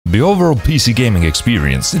The overall PC gaming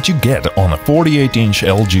experience that you get on a 48-inch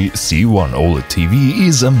LG C1 OLED TV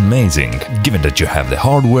is amazing, given that you have the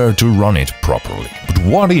hardware to run it properly. But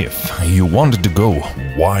what if you wanted to go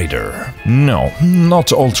wider? No,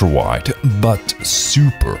 not ultra-wide, but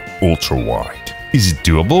super ultra-wide. Is it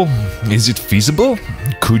doable? Is it feasible?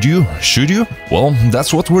 Could you? Should you? Well,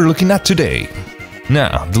 that's what we're looking at today.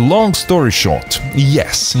 Now, the long story short,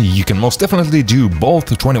 yes, you can most definitely do both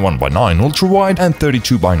 21:9 ultra-wide and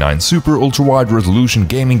 32:9 super ultra-wide resolution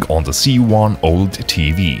gaming on the C1 OLED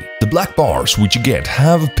TV. The black bars which you get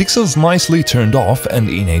have pixels nicely turned off, and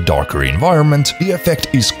in a darker environment, the effect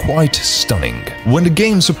is quite stunning. When the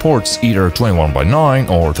game supports either 21:9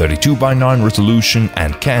 or 32:9 resolution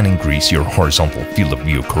and can increase your horizontal field of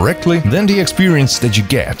view correctly, then the experience that you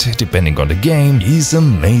get, depending on the game, is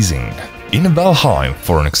amazing. In Valheim,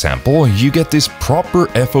 for an example, you get this proper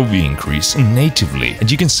FOV increase natively, and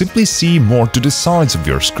you can simply see more to the sides of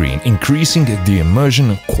your screen, increasing the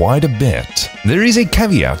immersion quite a bit. There is a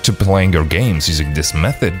caveat to playing your games using this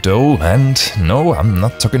method though, and no, I'm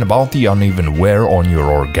not talking about the uneven wear on your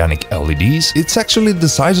organic LEDs, it's actually the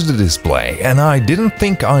size of the display, and I didn't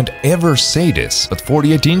think I'd ever say this, but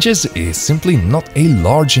 48 inches is simply not a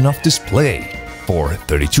large enough display. For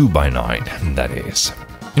 32:9, that is.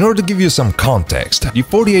 In order to give you some context, the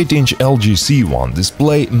 48-inch LG C1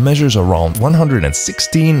 display measures around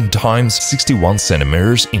 116 × 61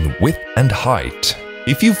 cm in width and height.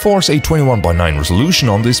 If you force a 21:9 resolution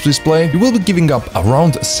on this display, you will be giving up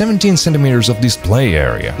around 17 cm of display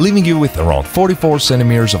area, leaving you with around 44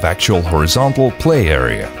 cm of actual horizontal play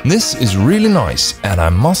area. This is really nice, and I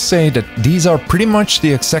must say that these are pretty much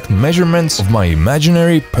the exact measurements of my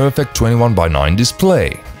imaginary perfect 21:9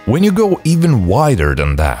 display. When you go even wider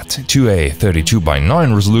than that, to a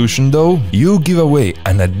 32:9 resolution though, you give away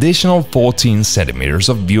an additional 14 cm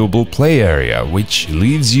of viewable play area, which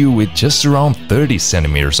leaves you with just around 30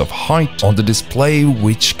 cm of height on the display,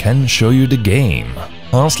 which can show you the game.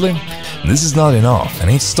 Honestly, this is not enough, and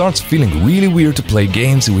it starts feeling really weird to play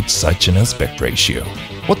games with such an aspect ratio.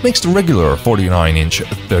 What makes the regular 49-inch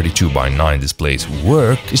 32:9 displays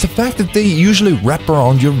work is the fact that they usually wrap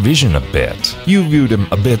around your vision a bit. You view them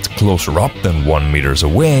a bit closer up than 1 meter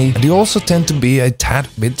away, and they also tend to be a tad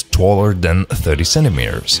bit taller than 30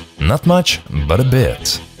 cm. Not much, but a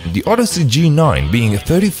bit. The Odyssey G9 being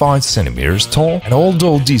 35 cm tall, and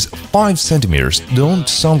although these 5 cm don't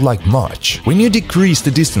sound like much, when you decrease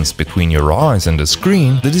the distance between your eyes and the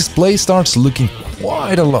screen, the display starts looking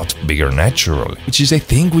quite a lot bigger naturally, which is a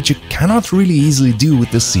thing which you cannot really easily do with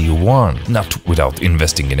the C1, not without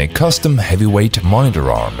investing in a custom heavyweight monitor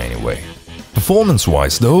arm anyway.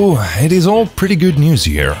 Performance-wise though, it is all pretty good news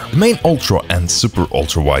here. The main ultra and super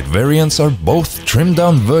ultra-wide variants are both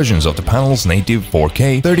trimmed-down versions of the panel's native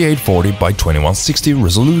 4K 3840x2160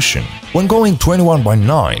 resolution. When going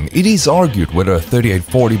 21:9, it is argued whether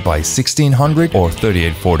 3840x1600 or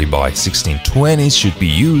 3840x1620 should be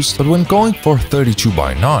used, but when going for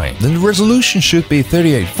 32:9, then the resolution should be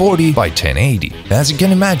 3840x1080. As you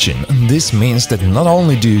can imagine, this means that not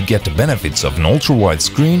only do you get the benefits of an ultra-wide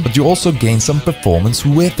screen, but you also gain some performance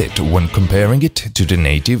with it when comparing it to the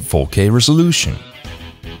native 4K resolution.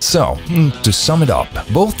 So, to sum it up,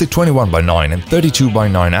 both the 21:9 and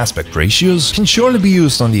 32:9 aspect ratios can surely be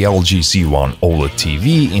used on the LG C1 OLED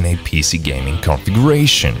TV in a PC gaming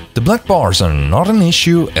configuration. The black bars are not an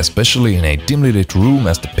issue, especially in a dimly lit room,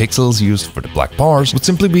 as the pixels used for the black bars would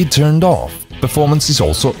simply be turned off. Performance is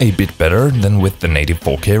also a bit better than with the native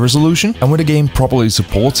 4K resolution, and when the game properly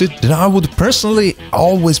supports it, then I would personally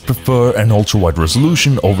always prefer an ultra-wide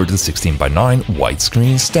resolution over the 16:9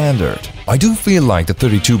 widescreen standard. I do feel like the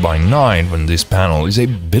 32:9 when this panel is a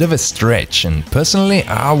bit of a stretch, and personally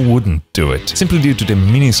I wouldn't do it, simply due to the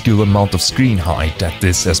minuscule amount of screen height that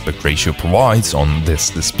this aspect ratio provides on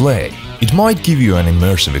this display. It might give you an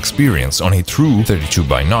immersive experience on a true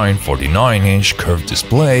 32:9 49-inch curved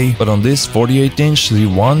display, but on this 48-inch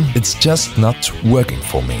C1 it's just not working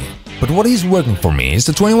for me. But what is working for me is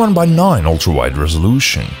the 21:9 ultra-wide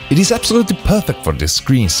resolution. It is absolutely perfect for this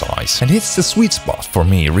screen size, and hits the sweet spot for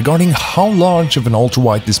me regarding how large of an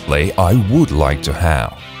ultra-wide display I would like to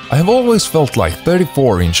have. I have always felt like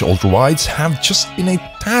 34-inch ultra-wides have just been a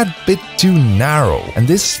tad bit too narrow, and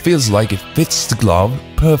this feels like it fits the glove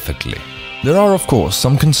perfectly. There are of course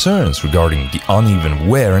some concerns regarding the uneven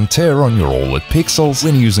wear and tear on your OLED pixels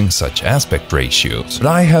when using such aspect ratios, but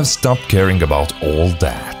I have stopped caring about all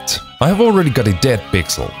that. I have already got a dead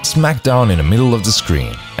pixel smack down in the middle of the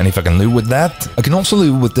screen, and if I can live with that, I can also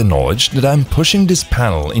live with the knowledge that I'm pushing this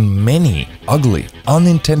panel in many ugly,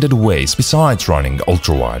 unintended ways besides running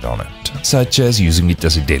ultra-wide on it. such as using it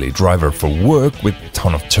as a daily driver for work with a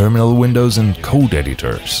ton of terminal windows and code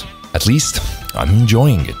editors. At least, I'm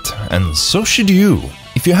enjoying it, and so should you.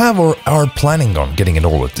 If you have or are planning on getting an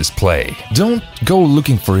OLED display, don't go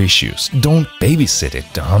looking for issues, don't babysit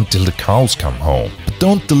it until the cows come home, but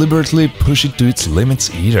don't deliberately push it to its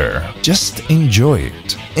limits either. Just enjoy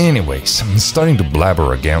it. Anyways, I'm starting to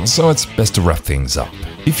blabber again, so it's best to wrap things up.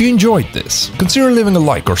 If you enjoyed this, consider leaving a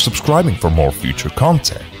like or subscribing for more future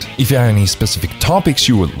content. If you have any specific topics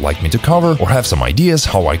you would like me to cover, or have some ideas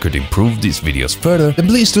how I could improve these videos further, then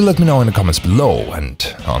please do let me know in the comments below,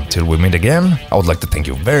 and until we meet again, I would like to thank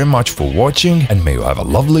you very much for watching, and may you have a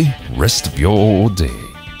lovely rest of your day.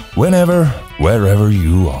 Whenever, wherever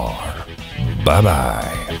you are. Bye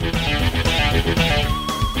bye.